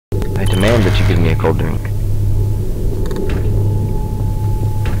time that you give me a cold drink.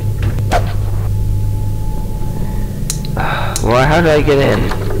 Well, how did I get in?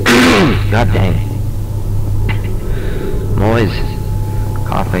 God dang. I'm always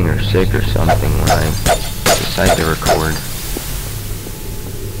coughing or sick or something when I decide to record.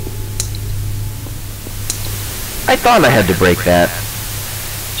 I thought I had to break that.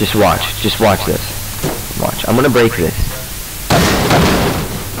 Just watch this. Watch, I'm gonna break this.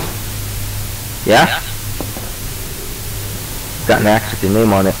 Yeah? Got an axe with your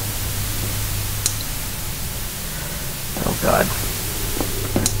name on it. Oh god.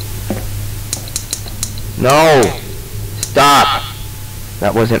 No! Stop!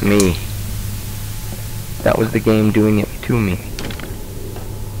 That wasn't me. That was the game doing it to me.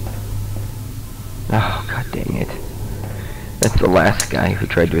 Oh god dang it. That's the last guy who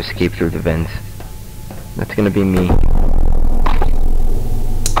tried to escape through the vents. That's gonna be me.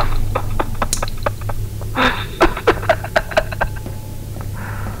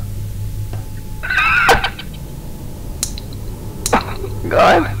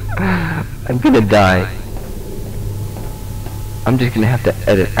 God, I'm gonna die. I'm just gonna have to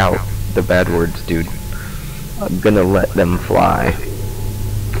edit out the bad words, dude. I'm gonna let them fly.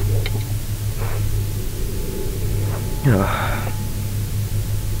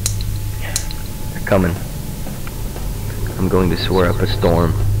 They're coming. I'm going to soar up a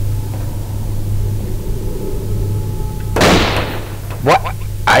storm. What?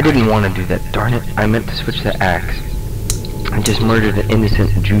 I didn't want to do that, darn it. I meant to switch the axe. I just murdered an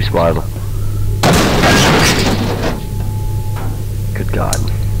innocent juice bottle. Good God.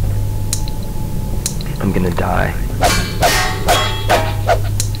 I'm gonna die.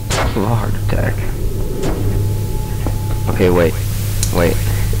 Oh, a heart attack. Okay, wait.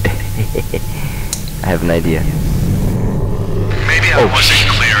 I have an idea. Maybe I wasn't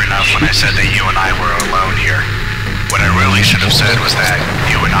clear enough when I said that you and I were alone here. What I really should have said was that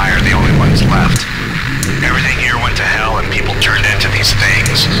you and I are the only ones left. Everything here went to hell and people turned into these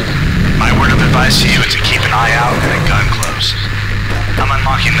things. My word of advice to you is to keep an eye out and a gun close. I'm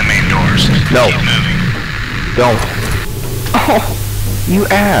unlocking the main doors. No. Keep moving. Don't. Oh, you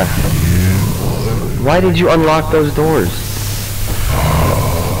ass. Why did you unlock those doors?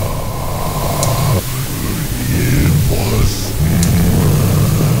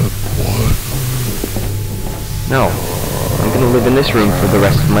 No. I'm gonna live in this room for the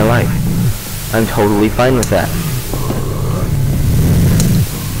rest of my life. I'm totally fine with that.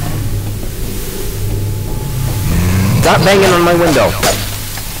 Stop banging on my window.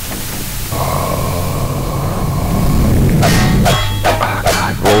 Oh,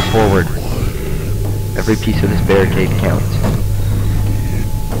 God, roll forward. Every piece of this barricade counts.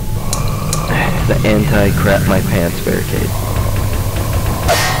 The anti-Crapmypants Barricade.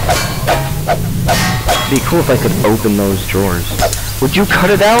 It'd be cool if I could open those drawers. Would you cut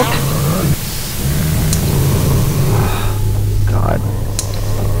it out? God.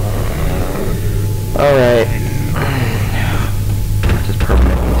 Alright. Just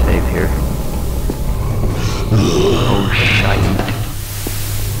permanently save here. Oh, shite.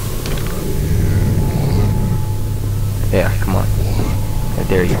 Yeah, come on. I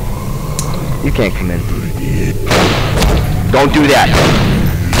dare you. You can't come in. Don't do that!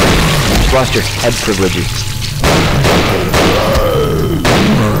 You just lost your head privileges.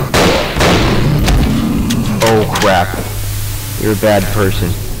 Oh crap. You're a bad person.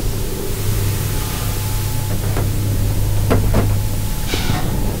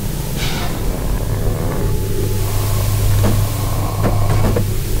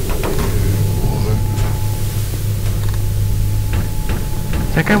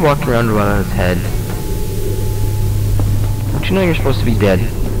 That guy walked around without his head. Don't you know you're supposed to be dead?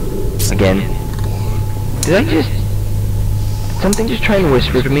 Again. Did something just try and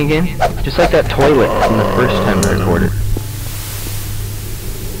whisper to me again? Just like that toilet from the first time I recorded.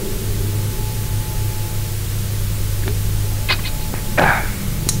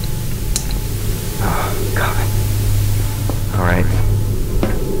 Oh, God. Alright.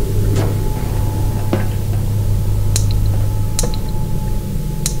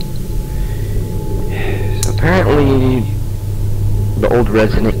 So apparently, the old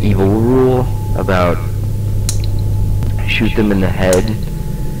Resident Evil rule about shoot them in the head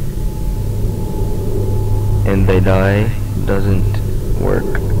and they die doesn't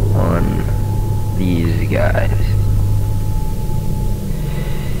work on these guys.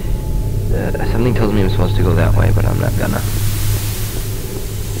 Something tells me I'm supposed to go that way, but I'm not gonna.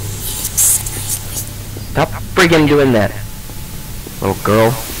 Stop friggin' doing that, little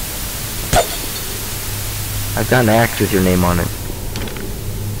girl. I've got an axe with your name on it.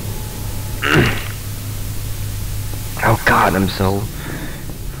 god, I'm so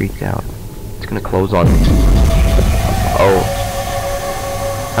freaked out. It's gonna close on me. Oh.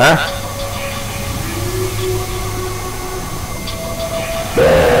 Huh?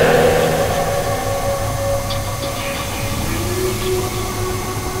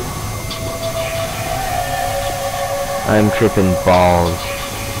 I'm tripping balls.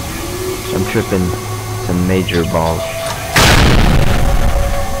 I'm tripping some major balls.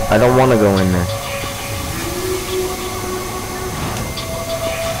 I don't want to go in there.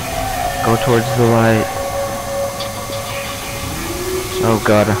 Go towards the light. Oh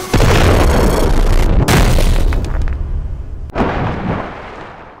god.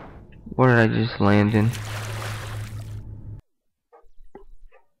 What did I just land in?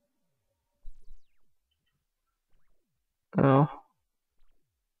 Oh.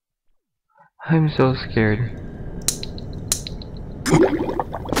 I'm so scared.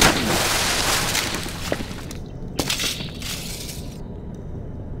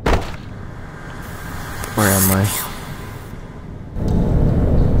 Where am I?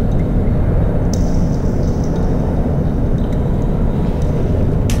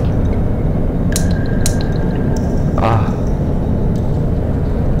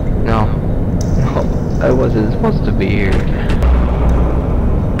 No. No, I wasn't supposed to be here.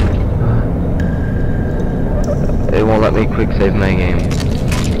 It won't let me quick save my game.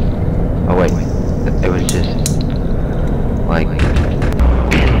 Oh wait, it was just like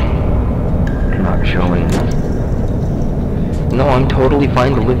not showing. No, I'm totally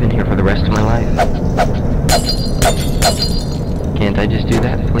fine to live in here for the rest of my life. Can't I just do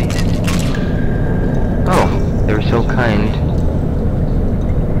that, please? Oh, they were so kind.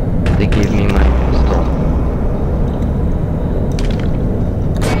 They gave me my pistol.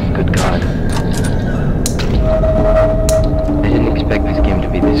 Good God. I didn't expect this game to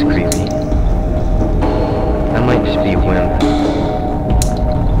be this creepy. I might just be a wimp.